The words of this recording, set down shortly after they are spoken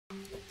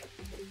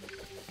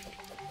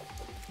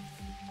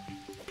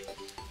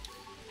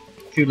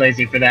Too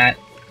lazy for that.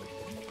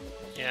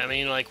 Yeah, I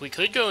mean, like, we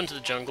could go into the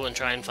jungle and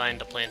try and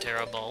find a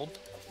Plantera bulb.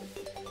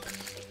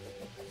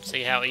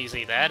 See how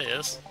easy that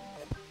is.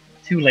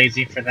 Too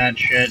lazy for that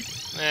shit.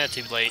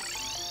 Too late.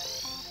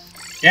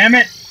 Damn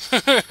it!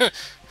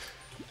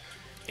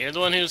 You're the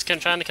one who's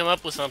trying to come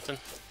up with something.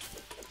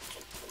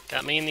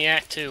 Got me in the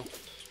act, too.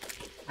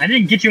 I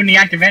didn't get you in the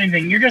act of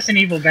anything. You're just an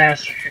evil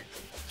bastard.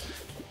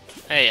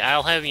 Hey,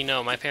 I'll have you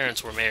know, my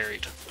parents were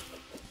married.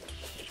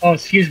 Oh,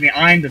 excuse me.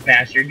 I'm the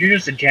bastard. You're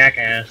just a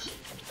jackass.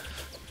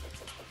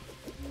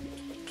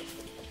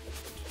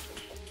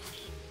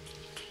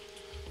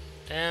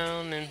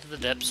 Down into the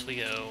depths we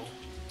go.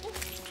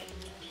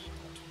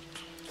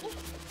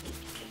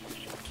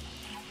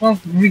 Well,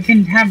 we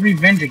can have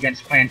revenge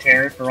against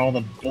Plantera for all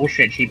the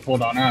bullshit she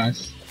pulled on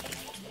us.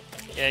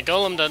 Yeah,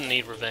 Golem doesn't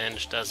need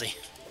revenge, does he?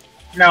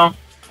 No.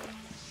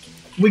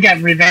 We got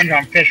revenge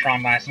on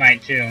Fishron last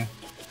night, too.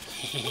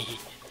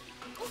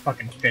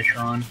 Fucking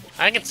Fishron.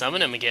 I can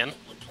summon him again.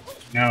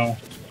 No.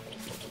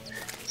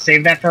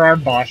 Save that for our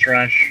boss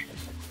rush.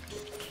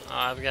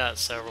 I've got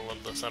several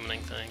of the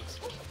summoning things.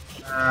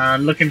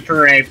 Looking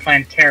for a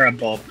Plantera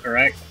bulb,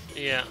 correct?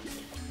 Yeah.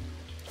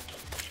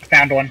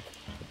 Found one.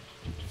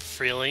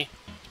 Freely?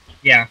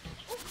 Yeah.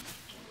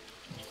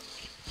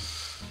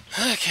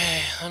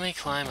 Okay, let me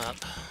climb up.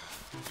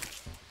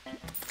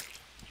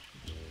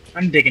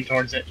 I'm digging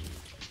towards it.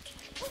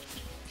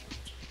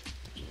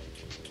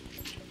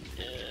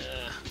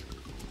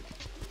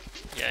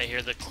 Yeah, I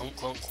hear the clunk,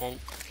 clunk, clunk.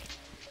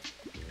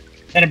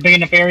 Is that a big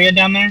enough area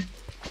down there?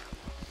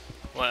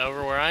 What,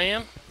 over where I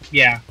am?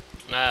 Yeah.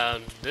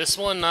 This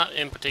one not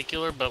in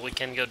particular, but we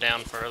can go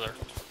down further.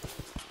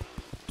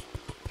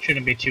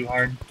 Shouldn't be too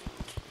hard.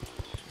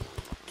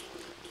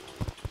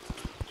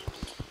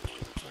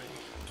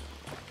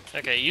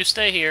 Okay, you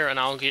stay here, and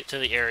I'll get to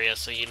the area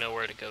so you know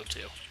where to go to.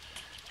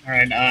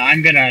 Alright,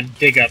 I'm gonna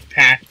dig a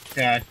path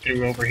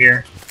through over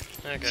here.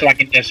 Okay. So I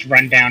can just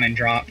run down and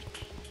drop.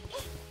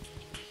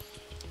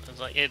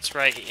 It's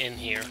right in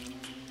here.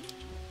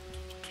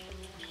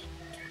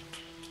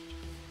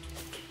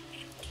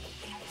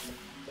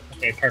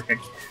 Okay,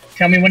 perfect.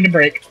 Tell me when to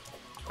break.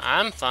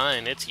 I'm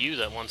fine. It's you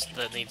that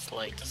needs to,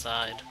 like,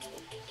 decide.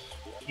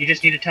 You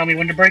just need to tell me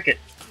when to break it.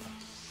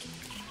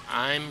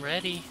 I'm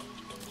ready.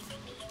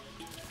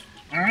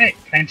 Alright,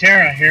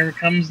 Plantera, here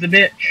comes the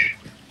bitch.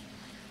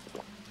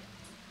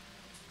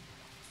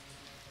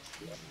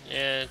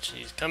 Yeah,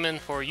 she's coming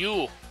for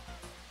you.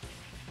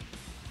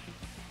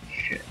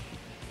 Shit.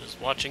 Just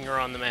watching her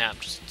on the map.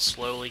 Just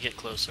slowly get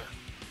closer.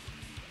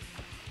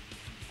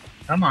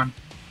 Come on.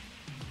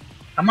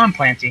 Come on,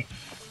 Planty.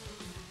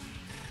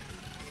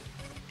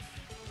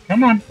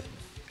 Come on.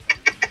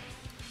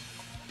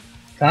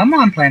 Come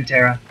on,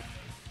 Plantera.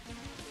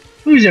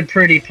 Who's a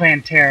pretty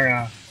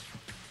Plantera?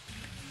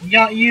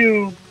 Not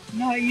you.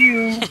 Not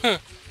you.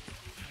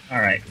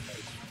 Alright.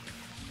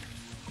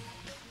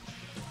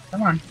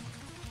 Come on.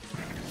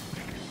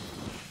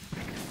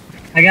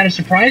 I got a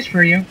surprise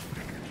for you.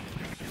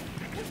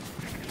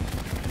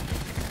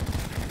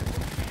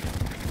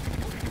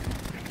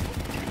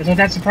 That's what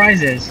that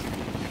surprise is.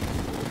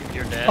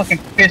 You're dead. Fucking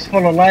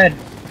fistful of lead.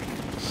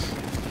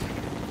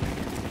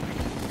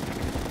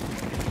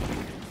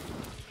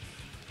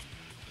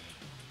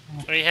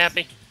 Are you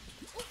happy?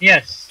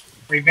 Yes.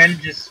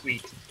 Revenge is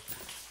sweet.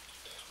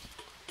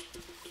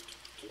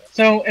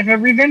 So, if a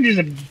revenge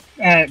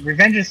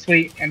is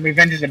sweet and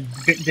revenge is a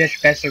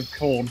dish best served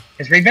cold,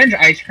 is revenge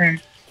ice cream?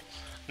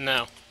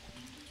 No.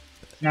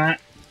 It's not?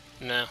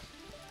 No.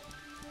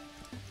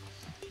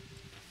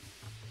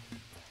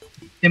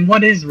 Then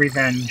what is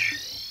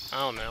revenge? I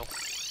don't know.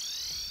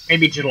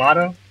 Maybe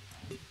gelato?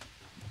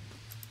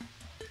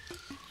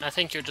 I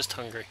think you're just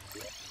hungry.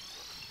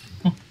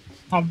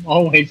 I'm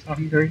always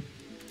hungry.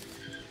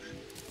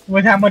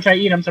 With how much I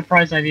eat, I'm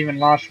surprised I've even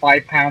lost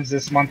 5 pounds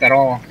this month at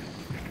all.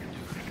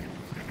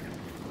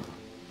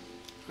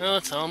 Well,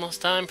 it's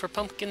almost time for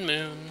Pumpkin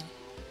Moon.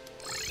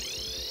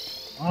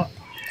 Oh,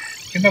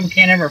 too bad we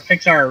can't ever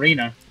fix our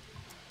arena.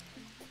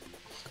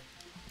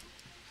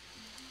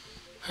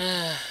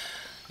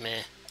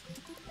 Meh.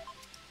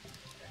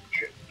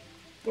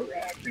 For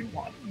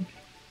everyone.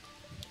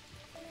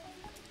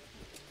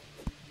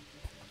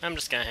 I'm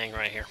just gonna hang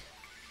right here.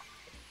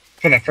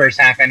 For the first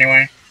half,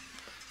 anyway.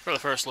 For the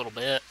first little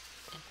bit.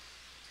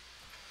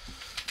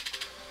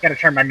 Gotta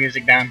turn my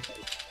music down.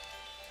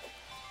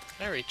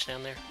 Can I reach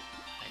down there?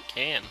 I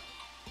can.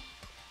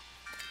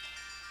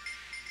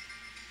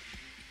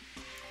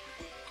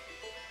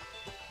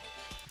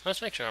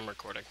 Let's make sure I'm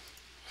recording.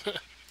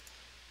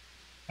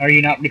 Are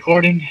you not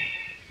recording?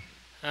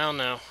 I don't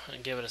know.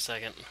 Give it a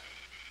second.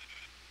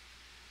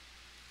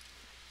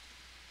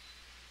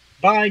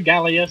 Bye,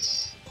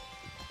 Gallius.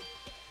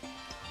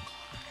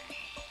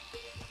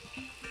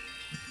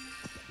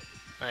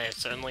 I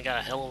certainly got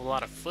a hell of a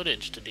lot of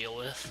footage to deal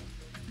with.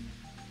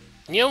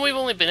 You know, we've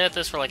only been at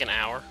this for like an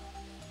hour.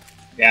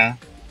 Yeah.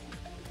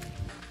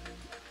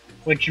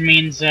 Which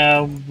means,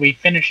 we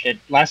finished it.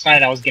 Last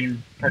night I was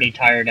getting pretty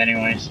tired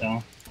anyway,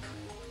 so...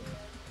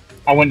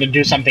 I wanted to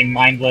do something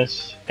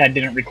mindless that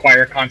didn't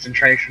require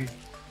concentration.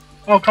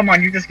 Oh, come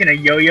on, you're just gonna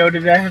yo-yo to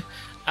death?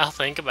 I'll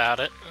think about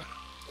it.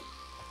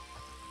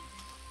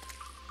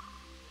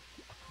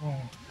 Oh.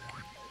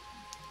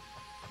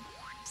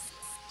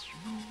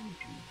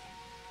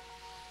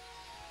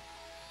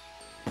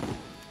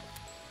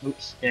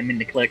 Oops, didn't mean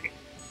to click.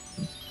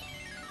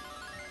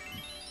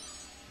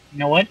 You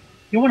know what?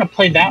 You want to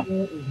play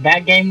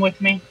that game with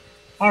me?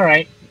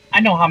 Alright, I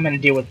know how I'm gonna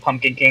deal with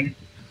Pumpkin King.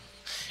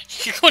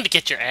 You're going to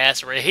get your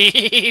ass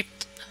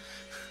raped.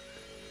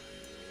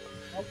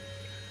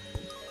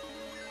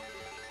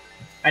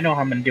 I know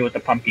how I'm gonna deal with the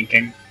Pumpkin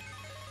King.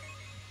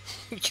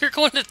 You're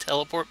going to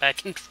teleport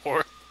back and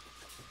forth.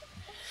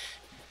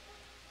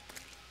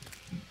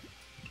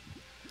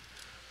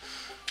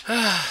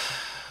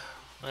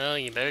 Well,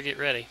 you better get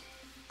ready.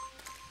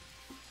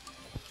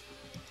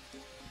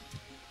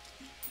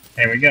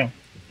 There we go.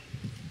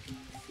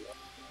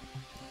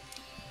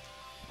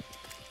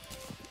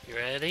 You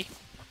ready?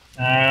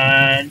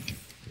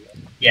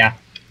 Yeah.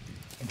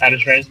 About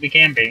as ready as we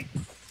can be.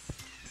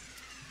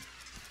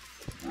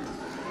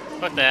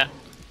 Fuck that.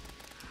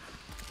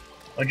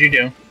 What'd you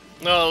do?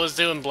 No, I was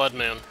doing Blood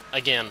Moon.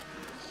 Again.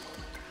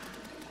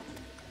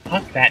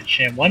 Fuck that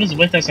shit. What is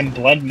with us in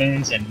blood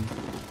moons and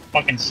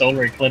fucking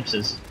solar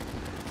eclipses?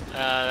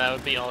 That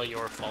would be all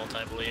your fault,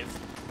 I believe.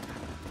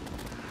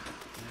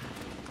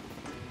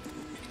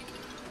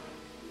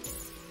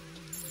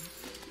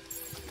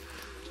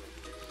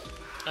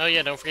 Oh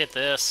yeah, don't forget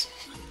this.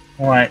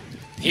 What?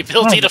 The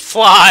ability to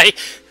fly!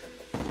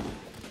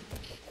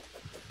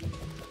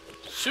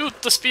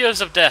 Shoot the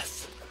spears of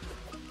death!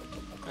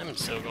 I'm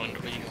so going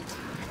to be...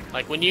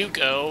 Like, when you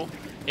go,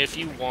 if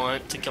you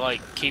want to,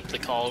 like, keep the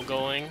call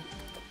going,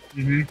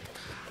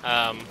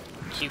 Mm-hmm.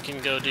 you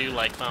can go do,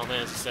 like, Final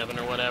Fantasy VII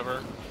or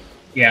whatever,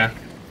 Yeah.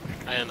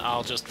 and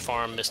I'll just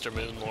farm Mr.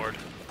 Moonlord.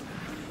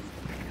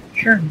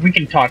 Sure, we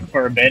can talk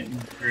for a bit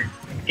and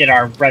get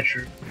our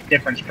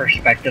different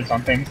perspectives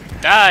on things.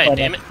 Die, But,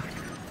 damn it!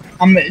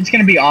 it's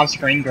gonna be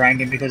off-screen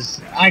grinding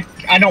because I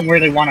don't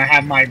really want to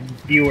have my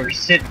viewers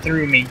sit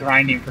through me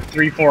grinding for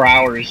 3-4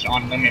 hours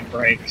on limit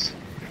breaks.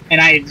 And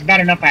it's bad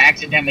enough I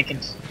accidentally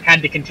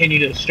had to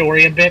continue the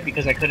story a bit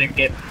because I couldn't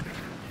get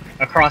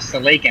across the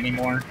lake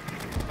anymore.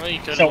 Well,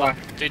 you could So,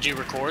 did you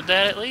record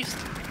that at least?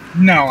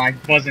 No, I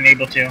wasn't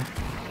able to.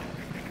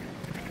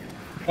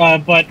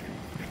 But,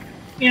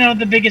 you know,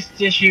 the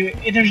biggest issue,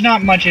 there's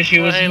not much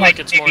issue. Well, hey, like,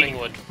 look, it's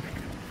Morningwood.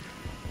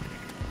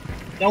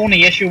 The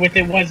only issue with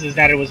it is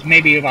that it was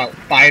maybe about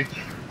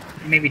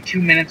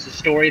 2 minutes of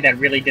story that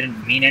really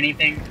didn't mean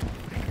anything.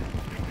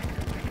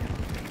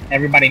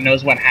 Everybody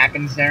knows what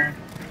happens there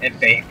if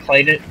they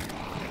played it.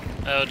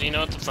 Oh, do you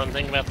know what the fun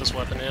thing about this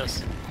weapon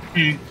is?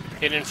 Hmm.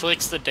 It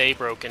inflicts the day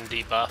broken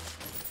debuff.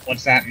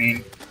 What's that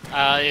mean?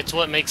 It's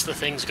what makes the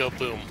things go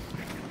boom.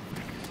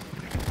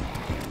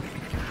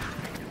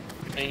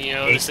 And you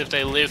notice if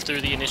they live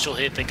through the initial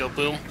hit, they go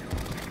boom?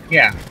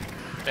 Yeah.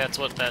 That's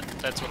what the...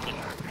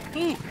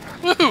 Woo!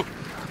 Woohoo!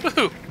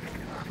 Woohoo!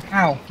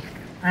 Ow.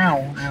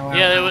 Ow. Ow.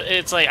 Yeah, ow.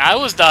 it's like, I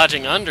was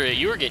dodging under it,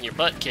 you were getting your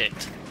butt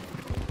kicked.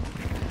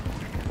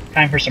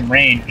 Time for some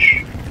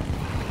range.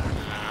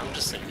 I'm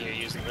just sitting here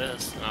using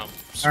this. Oh.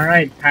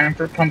 Alright, time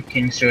for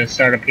pumpkins to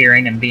start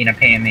appearing and being a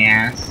pain in the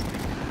ass.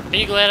 Are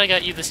you glad I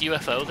got you this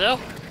UFO, though?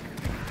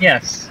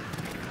 Yes.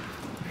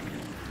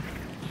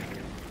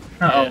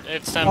 Uh-oh. Yeah,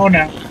 it's time, Oh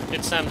no.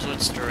 It's time to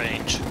switch to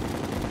range.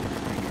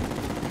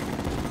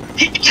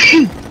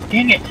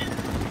 Dang it.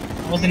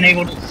 I wasn't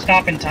able to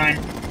stop in time.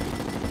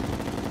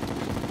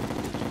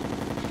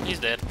 He's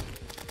dead.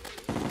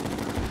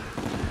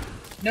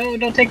 No,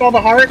 don't take all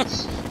the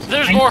hearts.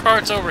 There's more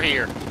hearts over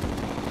here.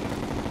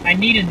 I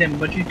needed them,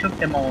 but you took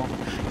them all.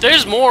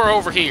 There's more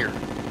over here.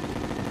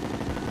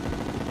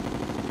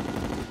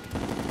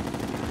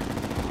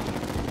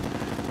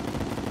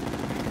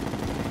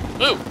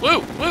 Woo!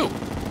 Woo! Woo!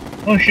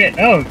 Oh shit,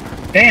 oh,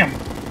 damn.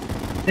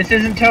 This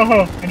isn't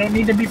Toho. I don't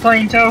need to be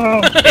playing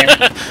Toho.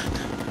 Damn it.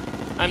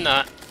 I'm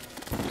not.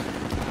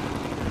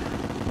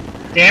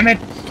 Damn it.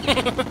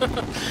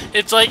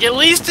 It's like, at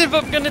least if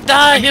I'm gonna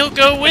die, he'll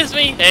go with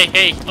me. Hey,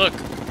 hey, look.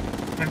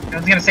 I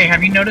was gonna say,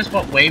 have you noticed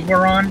what wave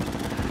we're on?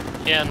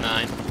 Yeah,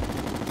 9.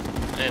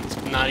 It's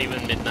not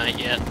even midnight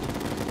yet.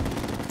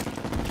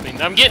 Which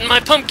means I'm getting my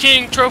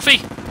pumpkin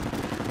trophy!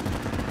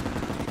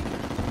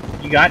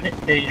 You got it?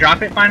 Did you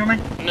drop it finally?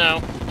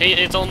 No,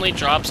 it only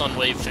drops on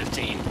wave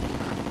 15.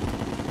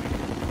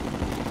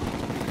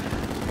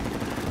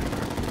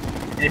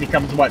 And it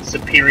becomes what?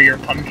 Superior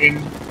Pumpkin?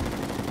 I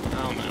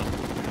don't know.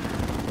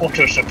 What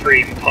a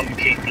supreme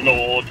Pumpkin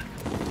Lord.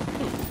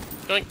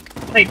 Doink.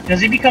 Wait,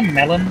 does he become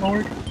Melon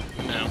Lord?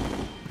 No.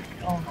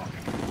 Oh.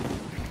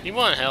 If you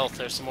want health,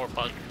 there's some more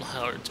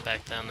hearts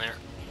back down there.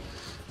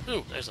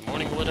 Ooh, there's a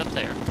morning wood up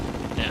there.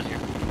 Down here.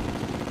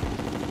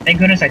 Thank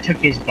goodness I took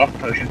these buff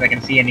potions. I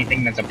can see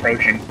anything that's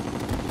approaching.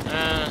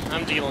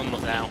 I'm dealing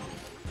without.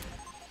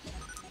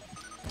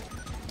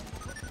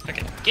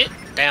 Okay, get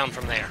down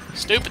from there.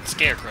 Stupid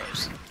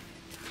scarecrows.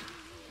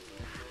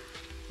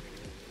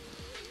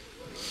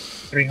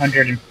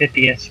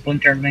 350th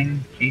splinterling.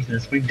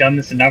 Jesus, we've done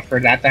this enough for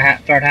that to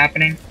start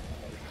happening.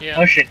 Yeah.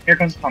 Oh shit! Here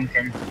comes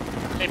Pumpkin.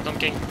 Hey,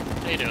 Pumpkin.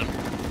 How you doing?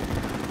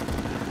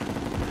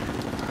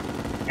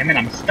 Damn it!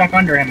 I'm stuck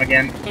under him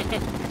again.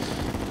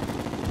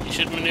 You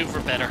should maneuver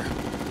better.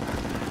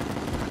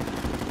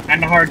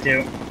 Kinda hard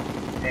to.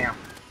 Damn.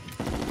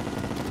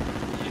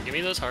 Give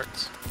me those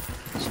hearts.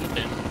 Swoop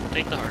in.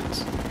 Take the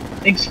hearts.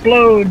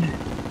 Explode!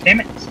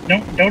 Damn it!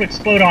 Don't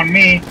explode on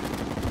me.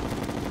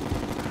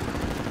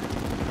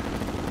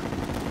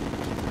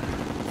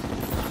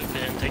 Swoop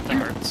in. Take the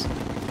hearts.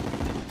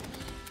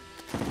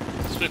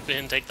 Swoop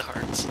in. Take the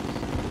hearts.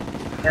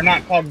 They're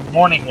not called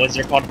morning woods.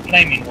 They're called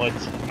flaming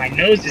woods. My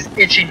nose is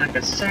itching like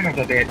a son of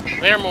a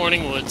bitch. They're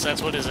morning woods.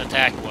 That's what his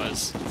attack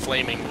was.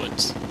 Flaming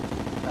woods.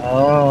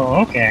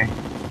 Oh, okay.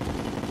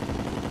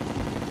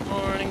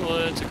 Morning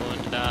woods are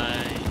going to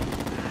die.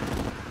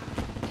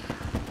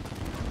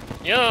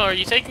 Yo, are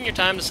you taking your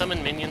time to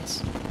summon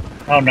minions?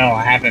 Oh no,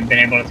 I haven't been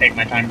able to take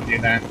my time to do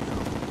that.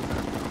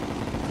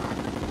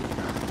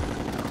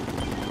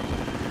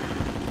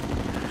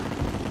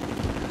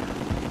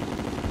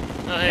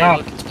 Oh hey, Oh.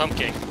 look, it's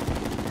Pumpkin.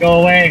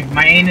 Go away.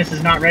 My anus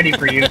is not ready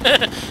for you.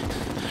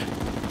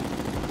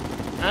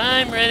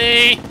 I'm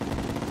ready!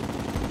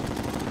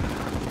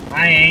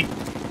 I ain't.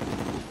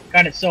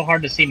 God, it's so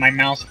hard to see my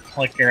mouse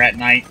clicker at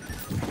night.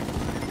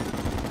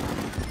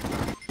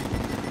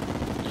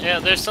 Yeah,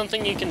 there's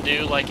something you can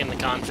do, like in the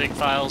config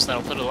files,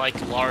 that'll put a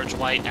large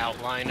white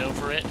outline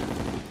over it.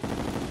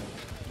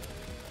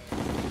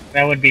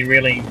 That would be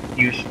really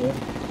useful.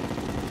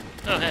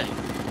 Oh hey.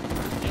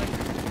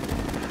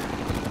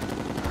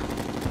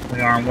 We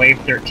are on wave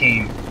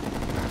 13.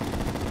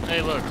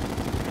 Hey look.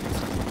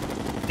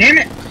 Damn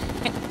it!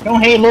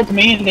 Don't hey look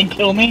me and then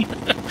kill me.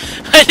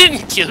 I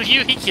didn't kill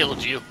you, he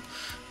killed you.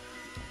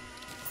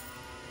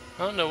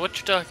 I don't know what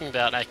you're talking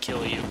about, I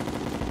kill you.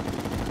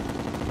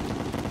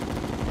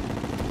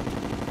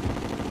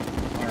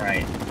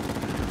 Alright.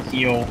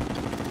 Heal.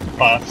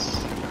 Buffs.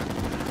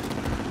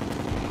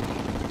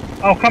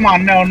 Oh, come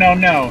on, no, no,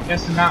 no.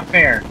 This is not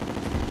fair.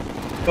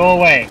 Go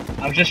away.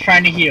 I was just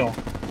trying to heal.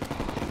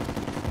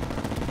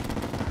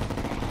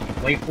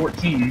 Wave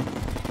 14.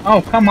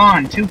 Oh, come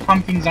on. 2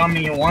 pumpkins on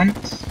me at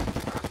once.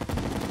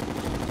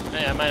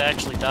 Hey, I might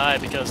actually die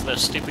because the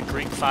stupid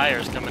Greek fire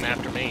is coming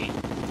after me.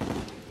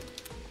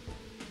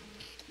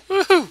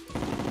 Woohoo!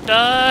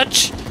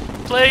 Dodge!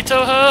 Play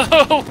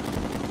Toho!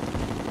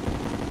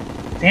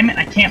 Damn it,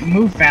 I can't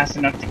move fast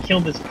enough to kill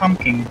this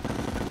pumpkin.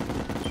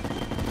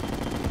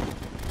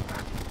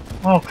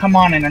 Oh, come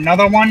on, and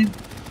another one?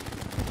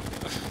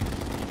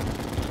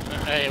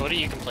 Hey, what are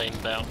you complaining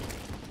about?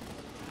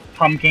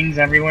 Pumpkins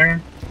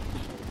everywhere.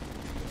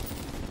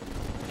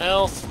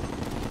 Health!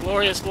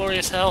 Glorious,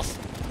 glorious health!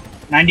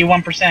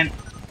 91%.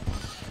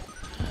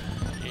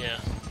 Yeah.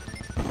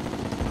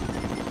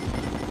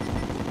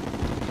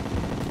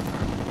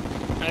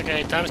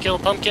 Okay, time to kill a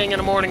pumpkin and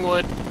a morning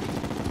wood.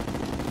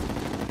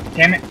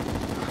 Damn it.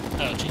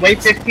 Oh, Jesus.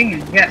 Wave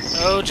 15, yes.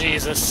 Oh,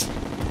 Jesus.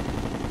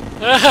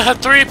 Ah,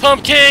 3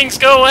 pumpkins,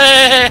 go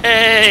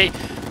away!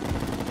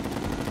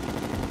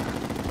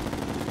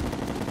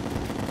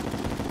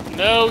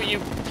 No, you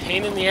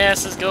pain in the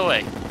asses, go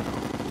away.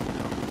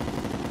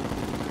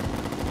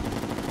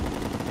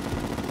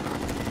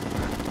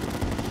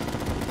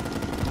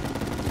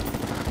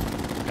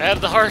 Grab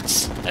the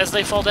hearts as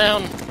they fall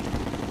down.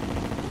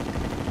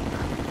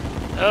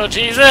 Oh,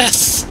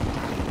 Jesus!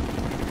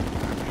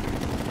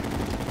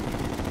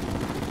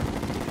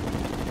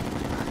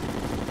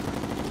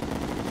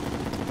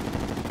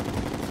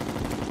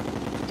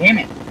 Damn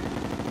it.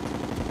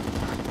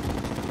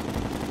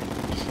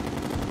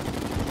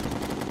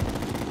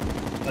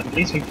 But at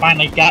least we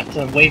finally got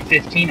to wave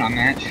 15 on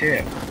that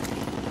shit.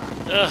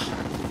 Ugh.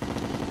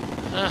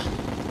 Ugh.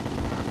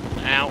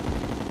 Ow.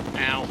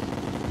 Ow.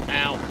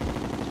 Ow.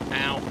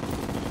 Ow.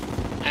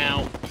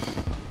 Ow.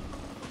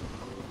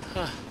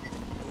 Huh.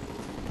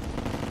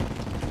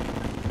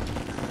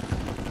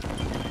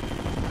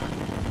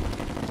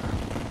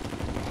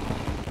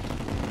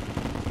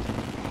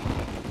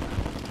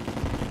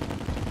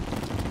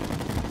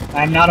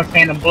 I'm not a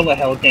fan of bullet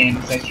hell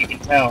games, as you can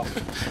tell.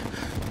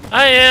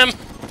 I am!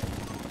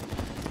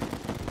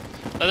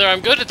 Whether I'm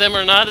good at them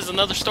or not is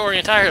another story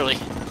entirely.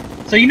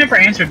 So you never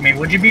answered me.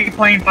 Would you be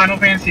playing Final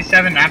Fantasy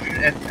VII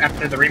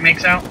after the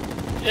remake's out?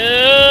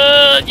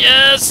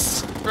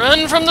 Yes!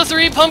 Run from the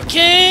 3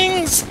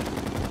 pumpkins!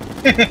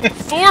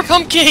 4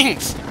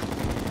 pumpkins!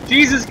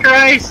 Jesus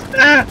Christ!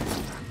 Ah.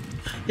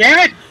 Damn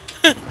it!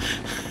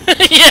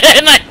 Yeah,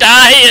 and I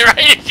die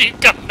right as you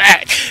come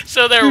back.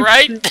 So they're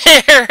right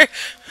there.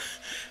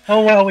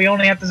 Oh well, we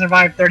only have to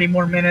survive 30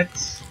 more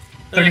minutes.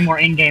 30 more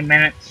in-game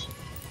minutes.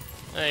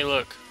 Hey,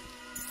 look.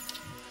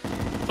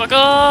 Fuck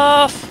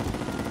off!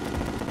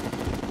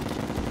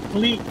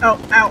 Please. Oh,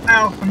 ow,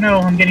 ow. Oh, no,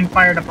 I'm getting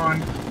fired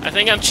upon. I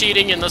think I'm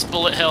cheating in this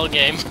bullet hell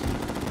game.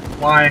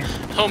 Why?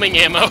 Homing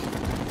ammo.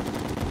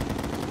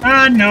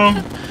 Ah,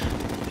 no.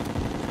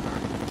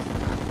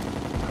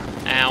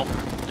 Ow.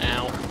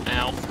 Ow.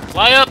 Ow.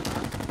 Fly up!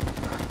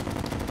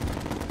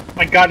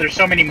 My god, there's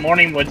so many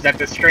morning woods that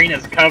the screen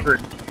is covered.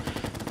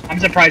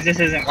 I'm surprised this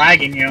isn't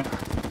lagging you.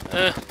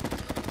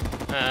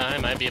 I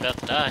might be about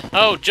to die.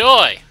 Oh,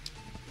 joy!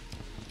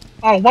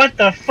 Oh, what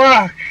the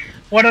fuck?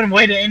 What a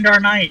way to end our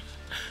night.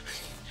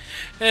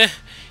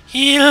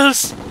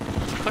 Heals!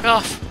 Fuck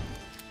off.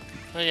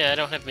 Oh yeah, I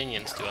don't have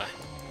minions, do I?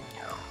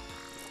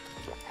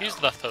 Use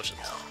the buff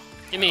potions.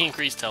 Give me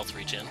increased health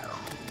regen.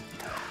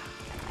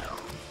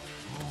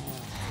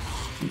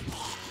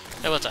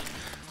 Hey, what's up?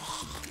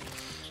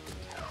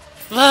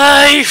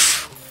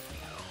 Life!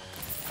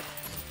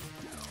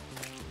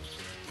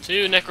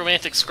 2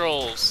 necromantic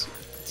scrolls.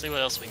 Let's see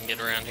what else we can get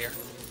around here.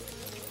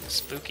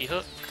 Spooky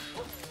hook.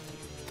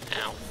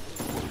 Ow.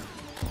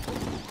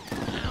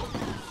 Ow.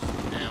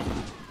 Ow.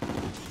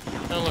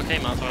 Oh look, hey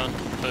Mothron.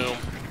 Boom.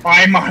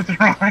 Bye,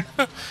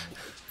 Mothron.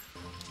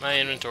 My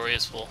inventory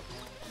is full.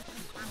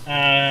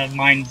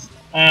 Mine's...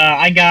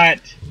 I got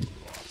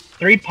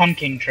 3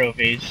 pumpkin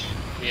trophies.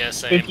 Yeah,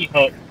 same. Spooky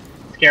hook.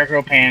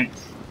 Scarecrow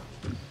pants.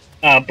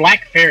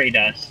 Black fairy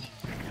dust.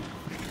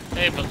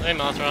 Hey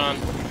Mothron.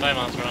 Bye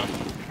Mothron.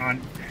 On.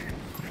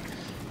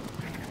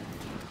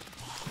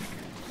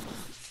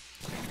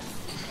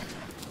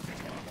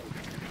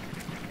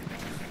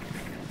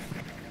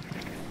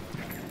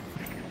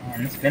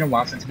 It's been a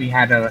while since we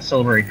had a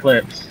solar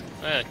eclipse.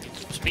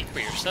 Speak for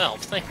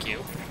yourself, thank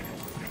you.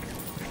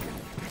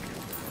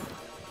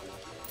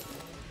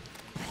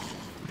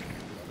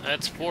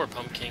 That's 4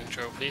 pumpkin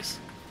trophies. Is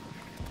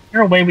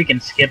there a way we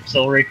can skip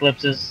solar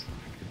eclipses?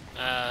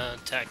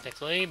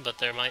 Technically, but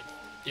there might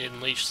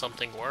unleash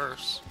something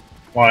worse.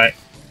 What?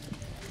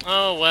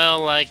 Oh, well,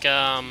 like,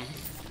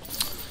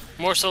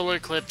 more solar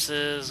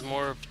eclipses,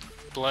 more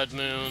blood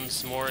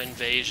moons, more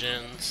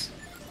invasions.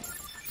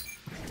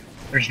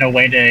 There's no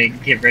way to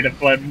get rid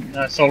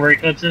of solar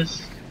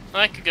eclipses?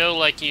 I could go,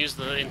 like, use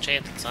the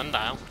enchanted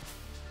sundial.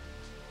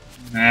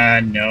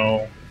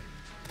 No.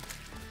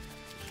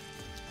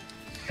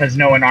 Because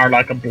knowing our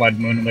luck, a blood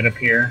moon would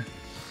appear.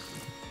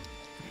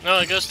 No,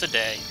 it goes to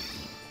day.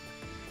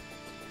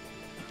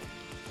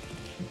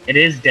 It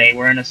is day,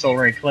 we're in a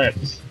solar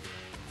eclipse.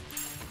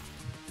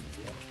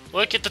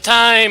 Look at the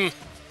time!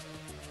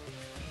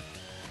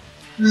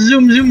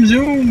 Zoom, zoom,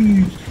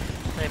 zoom!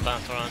 Hey,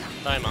 Mothron.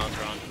 Bye,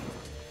 Mothron.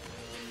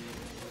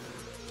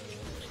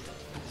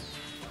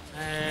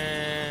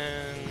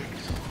 And...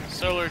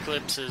 solar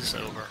eclipse is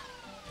over.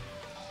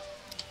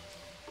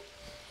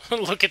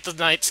 Look at the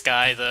night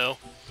sky, though.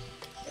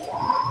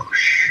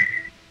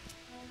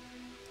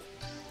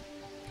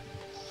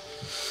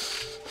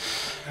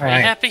 Are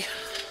you happy?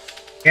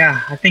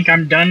 Yeah, I think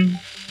I'm done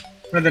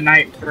for the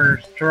night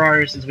for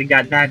Terraria since we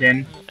got that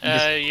in.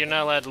 You're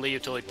not allowed to leave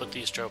until we put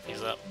these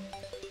trophies up.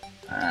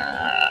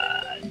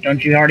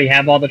 Don't you already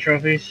have all the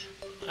trophies?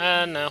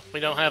 No. We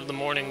don't have the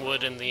Morning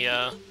Wood and the,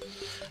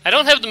 I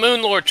don't have the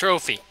Moon Lord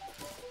trophy.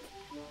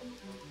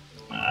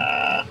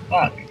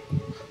 Fuck.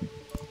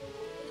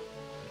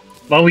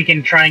 Well, we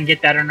can try and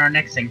get that on our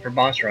next thing for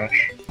boss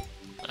rush.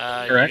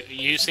 Correct?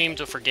 You seem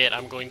to forget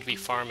I'm going to be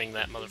farming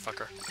that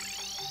motherfucker.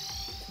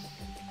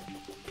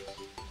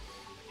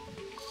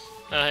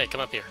 Oh, hey,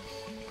 come up here.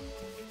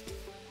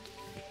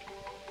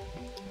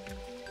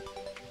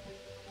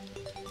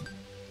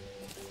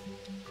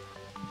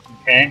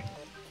 Okay.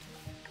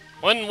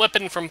 1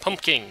 weapon from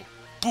Pumpkin.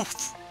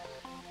 Poof!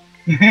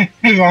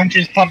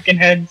 Launches pumpkin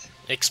heads.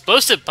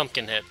 Explosive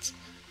pumpkin heads.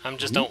 I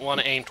just don't want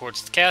to aim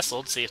towards the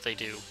castle to see if they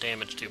do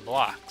damage to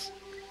blocks.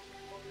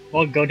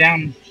 Well, go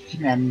down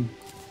and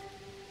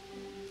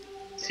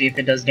see if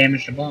it does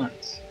damage to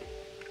blocks.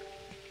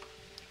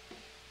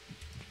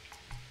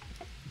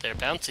 They're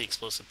bouncy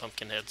explosive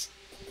pumpkin heads.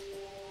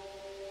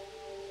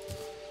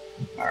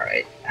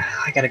 Alright.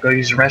 I gotta go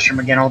use the restroom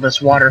and get all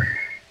this water.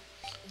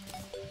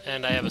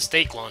 And I have a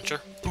stake launcher.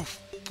 Poof,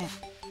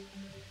 poof.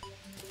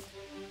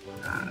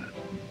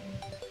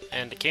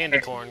 And a candy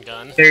corn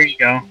gun. There you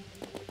go.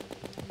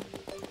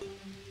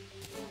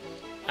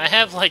 I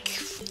have like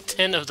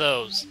 10 of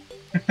those.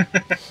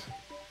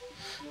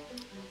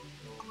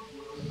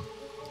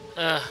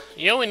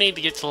 You only need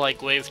to get to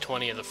like wave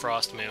 20 of the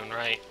Frost Moon,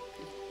 right?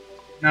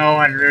 No,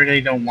 I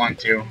really don't want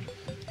to.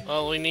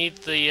 Well, we need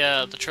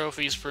the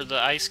trophies for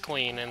the Ice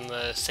Queen and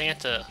the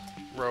Santa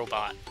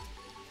robot.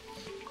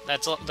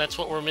 That's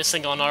what we're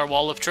missing on our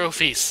wall of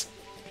trophies.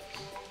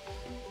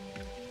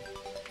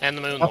 And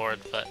the Moon Lord,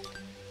 but...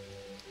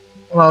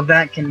 Well,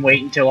 that can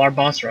wait until our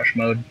boss rush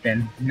mode,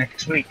 then,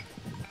 next week.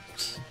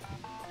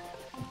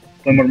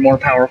 When we're more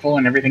powerful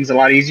and everything's a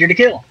lot easier to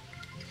kill.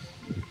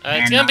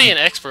 It's gonna be an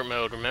expert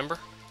mode, remember?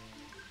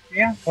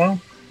 Yeah, well,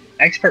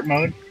 expert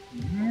mode.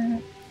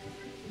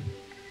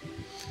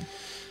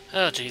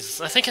 Oh, Jesus.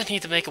 I think I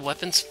need to make a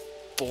weapons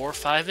 4,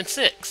 5, and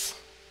 6.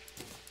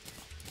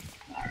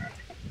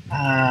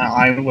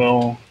 I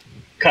will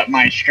cut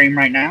my stream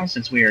right now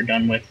since we are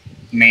done with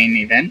main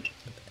event.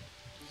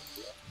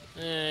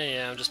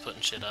 Yeah, I'm just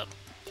putting shit up.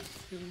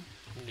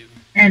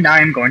 And I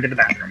am going to the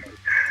bathroom.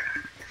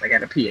 I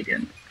gotta pee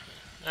again.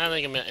 I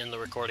think I'm gonna end the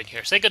recording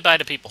here. Say goodbye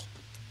to people.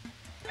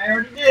 I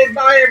already did.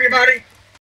 Bye, everybody.